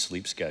things. Your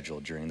sleep schedule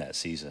during that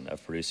season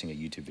of producing a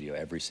YouTube video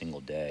every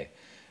single day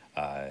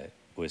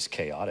was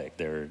chaotic.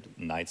 There are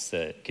nights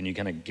that, can you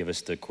kind of give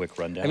us the quick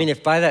rundown? I mean,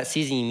 if by that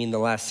season you mean the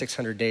last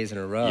 600 days in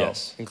a row,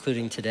 yes,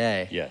 including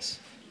today. Yes.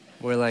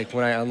 Where like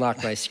when I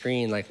unlocked my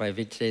screen, like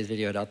today's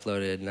video had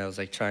uploaded, and I was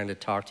like trying to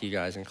talk to you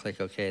guys and click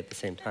OK at the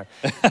same time.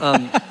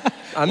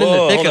 I'm in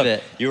the thick of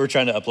it. You were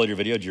trying to upload your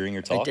video during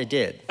your talk? I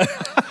did.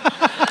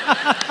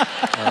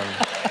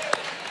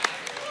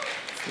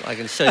 I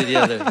can show you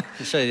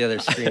the other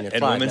screen.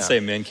 And women say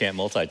men can't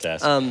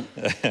multitask.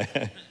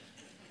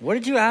 What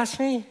did you ask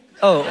me?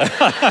 Oh,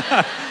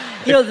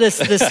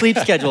 the sleep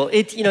schedule.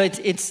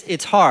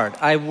 It's hard.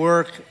 I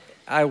work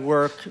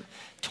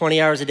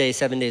 20 hours a day,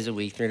 7 days a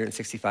week,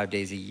 365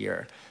 days a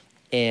year,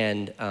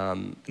 and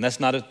that's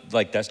not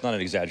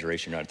an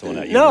exaggeration. You're not throwing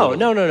that.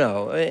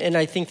 No. And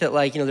I think that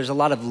there's a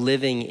lot of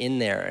living in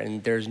there,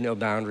 and there's no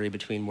boundary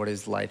between what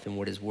is life and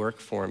what is work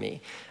for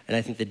me. And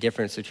I think the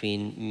difference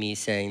between me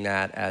saying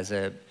that as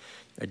a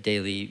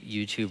daily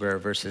YouTuber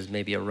versus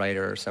maybe a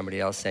writer or somebody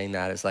else saying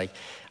that is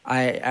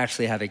I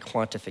actually have a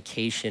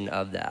quantification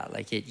of that.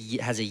 It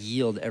has a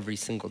yield every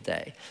single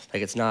day.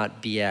 It's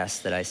not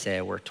BS that I say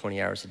I work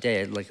 20 hours a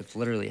day. It's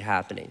literally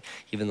happening,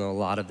 even though a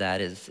lot of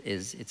that is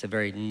it's a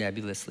very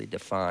nebulously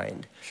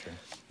defined. Sure.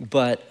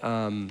 But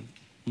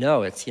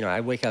no, it's,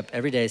 I wake up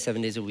every day,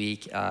 7 days a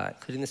week,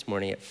 including this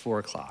morning at 4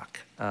 o'clock.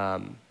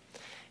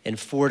 And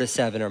 4 to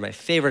 7 are my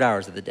favorite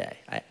hours of the day.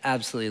 I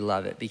absolutely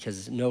love it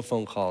because no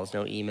phone calls,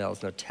 no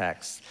emails, no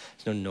texts,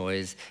 there's no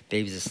noise,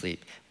 baby's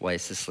asleep,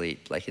 wife's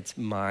asleep. It's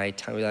my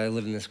time. I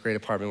live in this great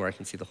apartment where I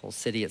can see the whole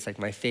city. It's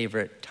my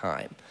favorite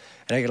time.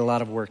 And I get a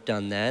lot of work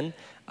done then.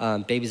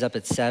 Baby's up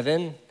at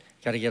 7,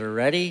 got to get her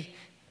ready.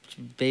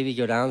 Baby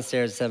go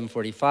downstairs at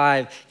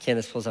 7:45.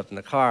 Candace pulls up in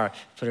the car,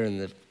 put her in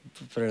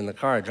the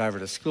car, drive her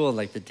to school.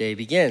 The day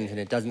begins, and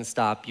it doesn't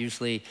stop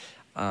usually.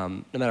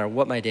 No matter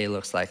what my day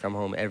looks like, I'm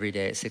home every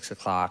day at 6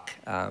 o'clock,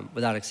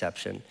 without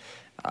exception,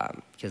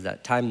 because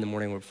that time in the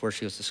morning before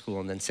she goes to school,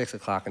 and then 6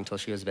 o'clock until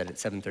she goes to bed at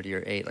 7:30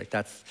 or 8,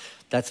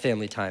 that's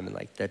family time, and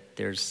it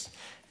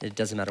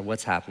doesn't matter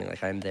what's happening,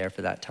 I'm there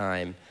for that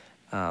time,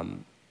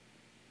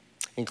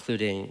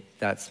 including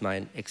that's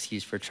my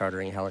excuse for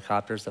chartering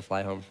helicopters to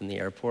fly home from the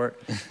airport.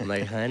 I'm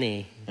like,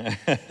 honey.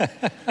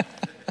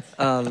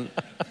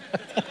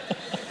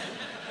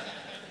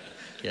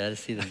 Gotta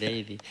see the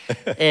baby.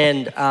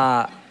 And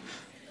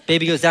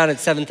baby goes down at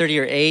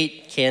 7:30 or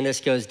 8. Candace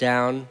goes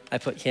down. I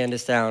put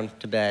Candace down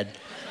to bed,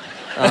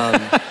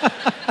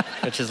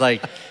 which is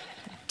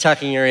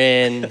tucking her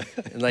in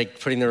and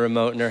putting the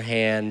remote in her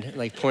hand,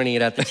 pointing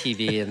it at the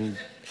TV and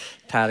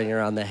patting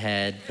her on the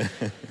head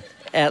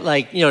at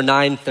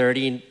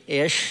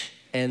 9:30-ish.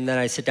 And then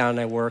I sit down and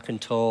I work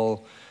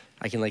until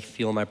I can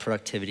feel my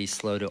productivity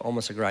slow to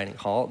almost a grinding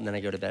halt. And then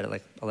I go to bed at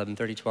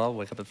 11:30, 12,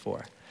 wake up at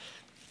 4.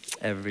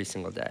 Every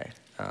single day.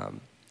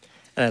 And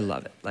I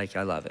love it.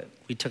 I love it.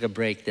 We took a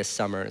break this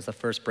summer. It was the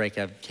first break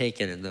I've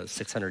taken in those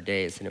 600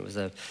 days. And it was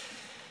a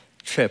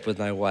trip with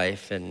my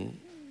wife. And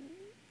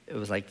it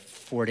was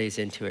 4 days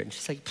into it. And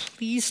she's like,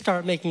 please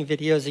start making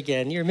videos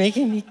again. You're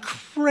making me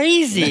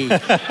crazy.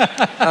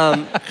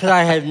 Because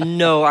I have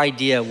no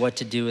idea what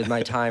to do with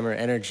my time or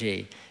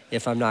energy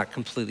if I'm not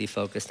completely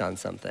focused on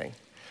something.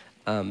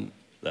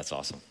 That's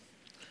awesome.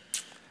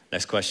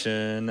 Next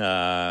question.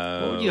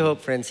 What would you hope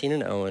Francine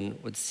and Owen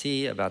would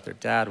see about their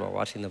dad while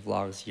watching the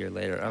vlogs a year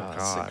later? Oh, God.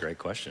 That's a great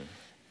question.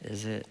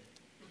 Is it?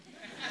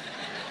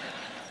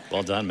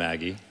 Well done,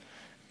 Maggie.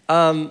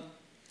 I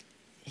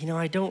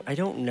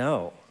don't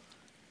know.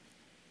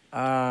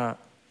 I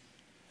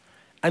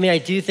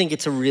do think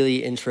it's a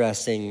really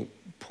interesting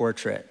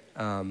portrait.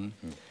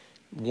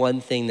 One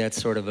thing that's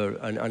sort of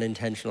an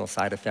unintentional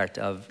side effect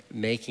of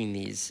making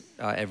these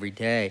every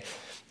day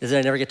is that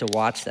I never get to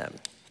watch them.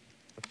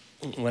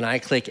 When I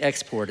click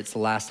export, it's the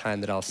last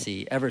time that I'll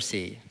ever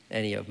see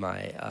any of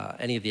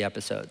the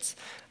episodes.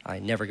 I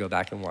never go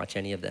back and watch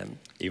any of them.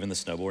 Even the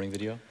snowboarding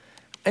video?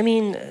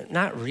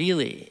 Not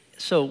really.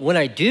 So when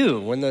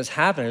those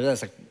happen, I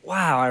realize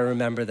wow, I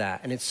remember that.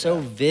 And it's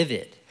so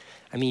vivid.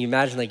 You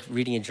imagine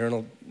reading a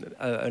journal,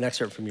 an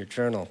excerpt from your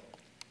journal,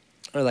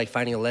 or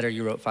finding a letter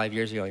you wrote 5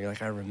 years ago and you're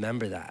I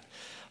remember that.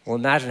 Well,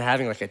 imagine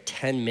having a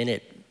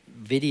 10-minute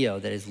video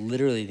that is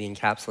literally the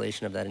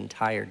encapsulation of that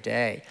entire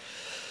day.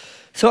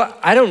 So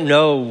I don't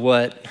know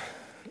what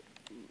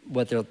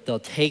they'll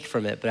take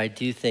from it, but I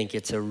do think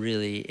it's a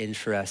really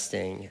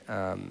interesting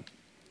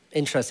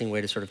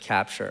way to sort of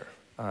capture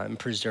and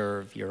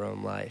preserve your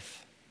own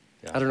life.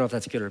 Yeah. I don't know if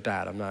that's good or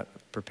bad. I'm not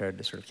prepared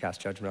to sort of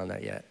cast judgment on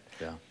that yet.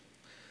 Yeah.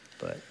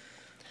 But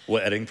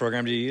what editing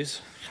program do you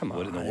use? Come on.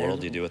 What in the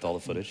world do you do with all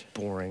the footage?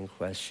 Boring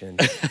question.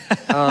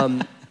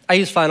 I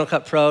use Final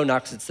Cut Pro,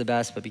 not because it's the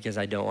best, but because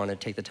I don't want to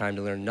take the time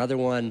to learn another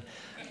one.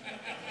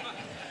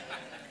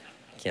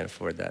 Can't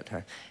afford that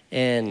time.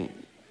 And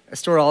I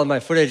store all of my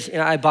footage.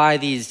 I buy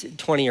these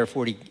 20 or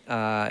 40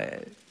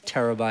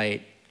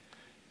 terabyte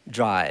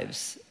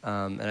drives,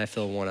 and I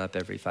fill one up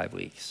every 5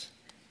 weeks.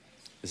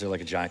 Is there a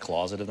giant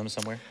closet of them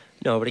somewhere?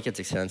 No, but it gets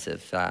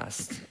expensive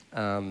fast.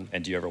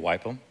 And do you ever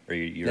wipe them, or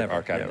you're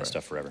archiving this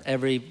stuff forever?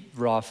 Every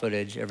raw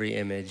footage, every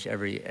image,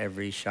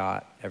 every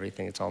shot,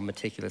 everything. It's all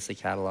meticulously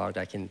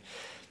cataloged.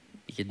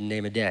 You could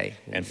name a day.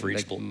 And for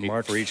each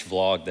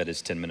vlog that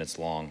is 10 minutes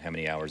long, how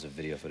many hours of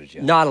video footage you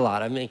have? Not a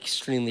lot. I'm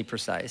extremely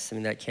precise.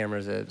 That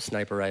camera's a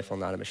sniper rifle,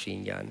 not a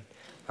machine gun.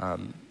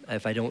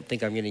 If I don't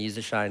think I'm going to use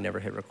a shot, I never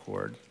hit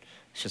record.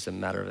 It's just a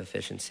matter of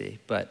efficiency.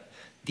 But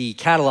the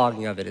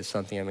cataloging of it is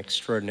something I'm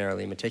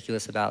extraordinarily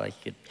meticulous about. You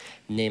could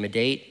name a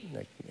date,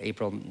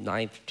 April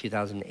 9th,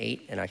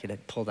 2008, and I could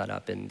pull that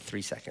up in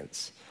 3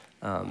 seconds.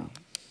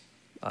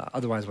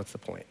 Otherwise, what's the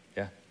point?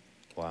 Yeah.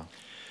 Wow.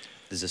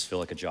 Does this feel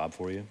like a job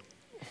for you?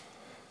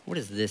 What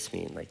does this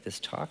mean? Like this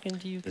talking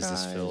to you guys? Does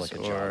this feel like a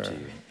job to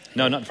you?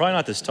 No, probably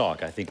not this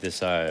talk. I think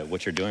this,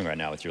 what you're doing right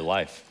now with your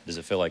life. Does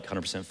it feel like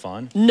 100%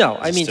 fun? No,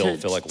 Does it still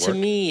feel like work? To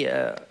me,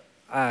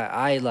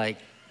 I like,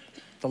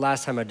 the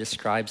last time I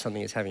described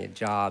something as having a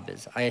job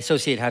is, I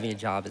associate having a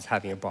job as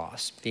having a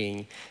boss,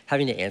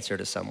 having to answer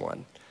to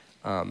someone,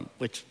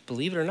 which,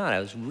 believe it or not,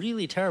 I was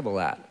really terrible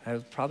at. I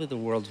was probably the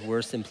world's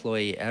worst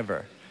employee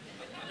ever.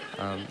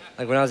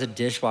 Like when I was a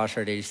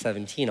dishwasher at age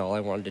 17, all I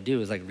wanted to do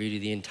was like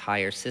redo the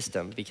entire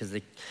system because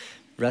the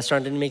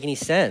restaurant didn't make any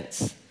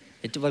sense.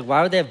 Like,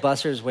 why would they have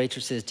bussers,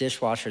 waitresses,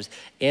 dishwashers,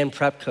 and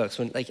prep cooks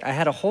when, like, I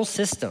had a whole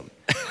system?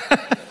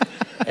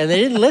 And they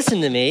didn't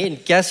listen to me,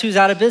 and guess who's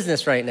out of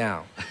business right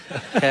now?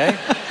 Okay?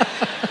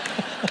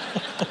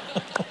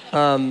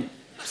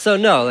 So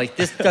no, like,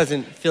 this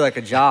doesn't feel like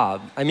a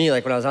job. I mean,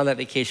 like, when I was on that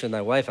vacation with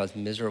my wife, I was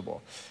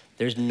miserable.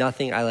 There's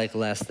nothing I like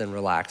less than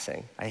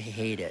relaxing. I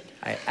hate it.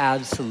 I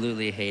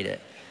absolutely hate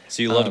it.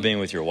 So you loved being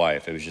with your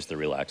wife. It was just the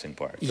relaxing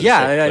part.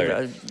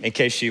 Yeah. In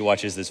case she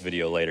watches this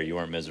video later, you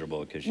weren't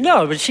miserable because you...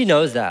 No, but she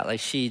knows that.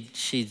 Like,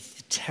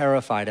 she's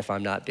terrified if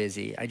I'm not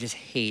busy. I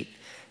hate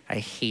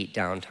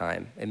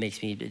downtime. It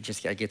makes me,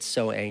 I get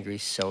so angry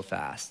so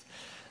fast.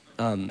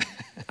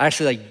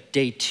 Actually, like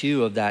day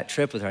 2 of that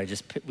trip with her,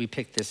 we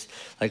picked this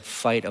like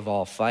fight of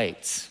all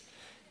fights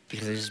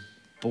because I was just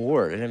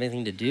bored. I didn't have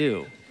anything to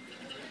do.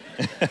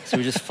 So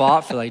we just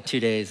fought for like 2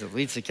 days. At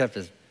least it kept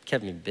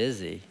me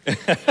busy.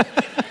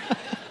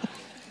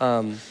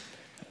 What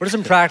are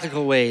some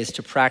practical ways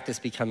to practice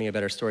becoming a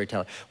better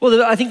storyteller?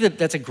 Well, I think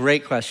that's a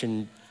great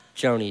question,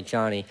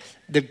 Johnny.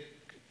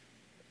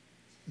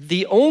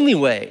 The only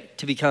way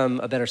to become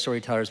a better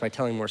storyteller is by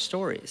telling more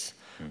stories.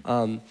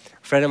 A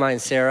friend of mine,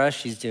 Sarah,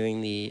 she's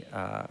doing the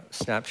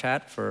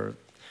Snapchat for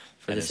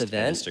this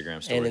event.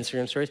 And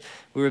Instagram stories.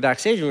 We were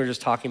backstage and we were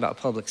just talking about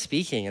public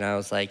speaking, and I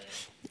was like,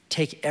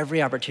 take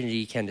every opportunity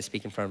you can to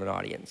speak in front of an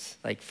audience.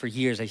 Like for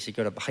years, I used to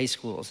go to high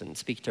schools and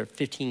speak to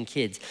 15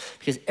 kids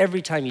because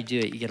every time you do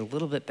it, you get a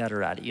little bit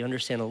better at it. You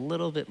understand a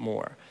little bit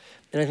more.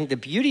 And I think the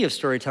beauty of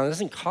storytelling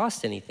doesn't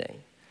cost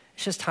anything.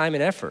 It's just time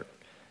and effort.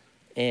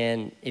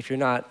 And if you're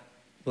not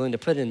willing to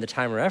put in the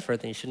time or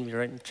effort, then you shouldn't be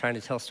trying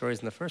to tell stories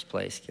in the first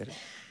place. Go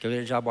get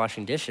a job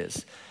washing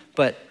dishes.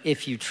 But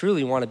if you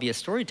truly want to be a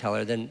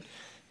storyteller, then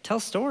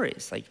tell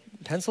stories. Like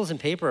pencils and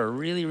paper are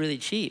really, really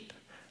cheap.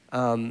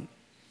 Find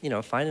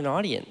an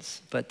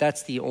audience. But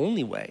that's the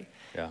only way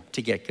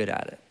to get good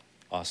at it.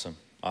 Awesome.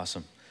 Well,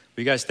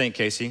 you guys thank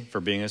Casey for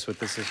being with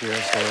us this year.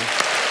 So,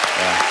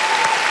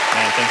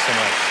 man, thanks so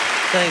much.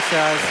 Thanks,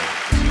 guys.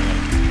 Yeah.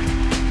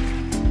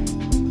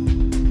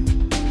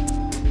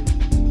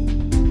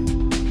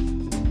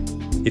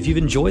 If you've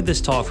enjoyed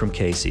this talk from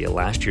Casey at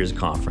last year's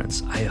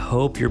conference, I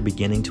hope you're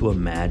beginning to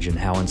imagine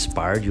how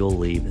inspired you'll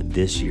leave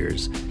this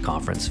year's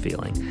conference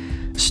feeling.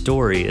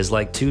 Story is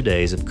like 2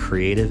 days of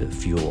creative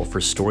fuel for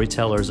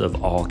storytellers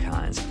of all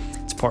kinds.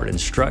 It's part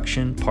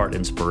instruction, part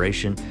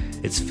inspiration.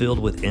 It's filled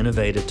with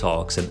innovative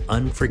talks and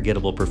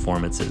unforgettable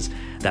performances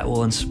that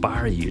will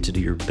inspire you to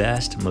do your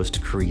best,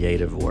 most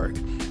creative work.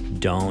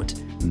 Don't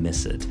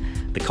miss it.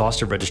 The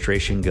cost of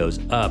registration goes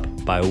up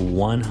by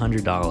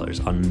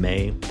 $100 on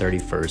May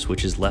 31st,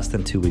 which is less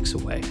than 2 weeks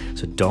away.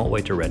 So don't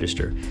wait to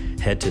register.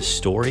 Head to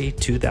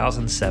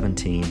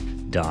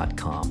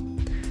story2017.com.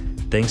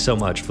 Thanks so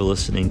much for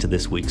listening to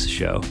this week's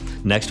show.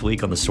 Next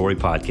week on the Story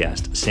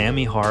Podcast,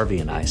 Sammy Harvey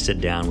and I sit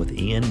down with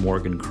Ian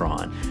Morgan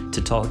Cron to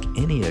talk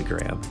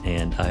Enneagram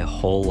and a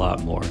whole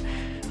lot more.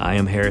 I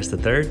am Harris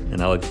III,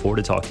 and I look forward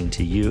to talking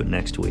to you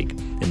next week.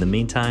 In the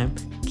meantime,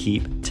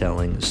 keep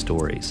telling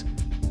stories.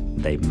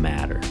 They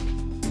matter.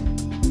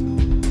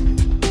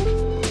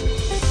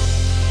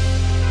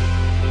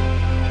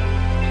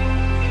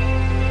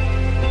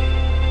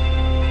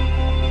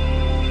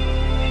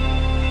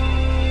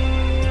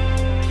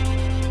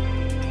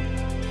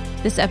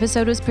 This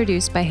episode was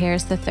produced by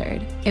Harris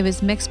III. It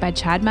was mixed by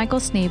Chad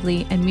Michael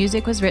Snavely, and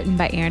music was written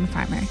by Aaron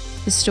Farmer.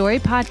 The Story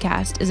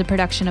Podcast is a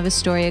production of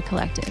Astoria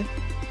Collective.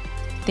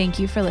 Thank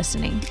you for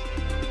listening.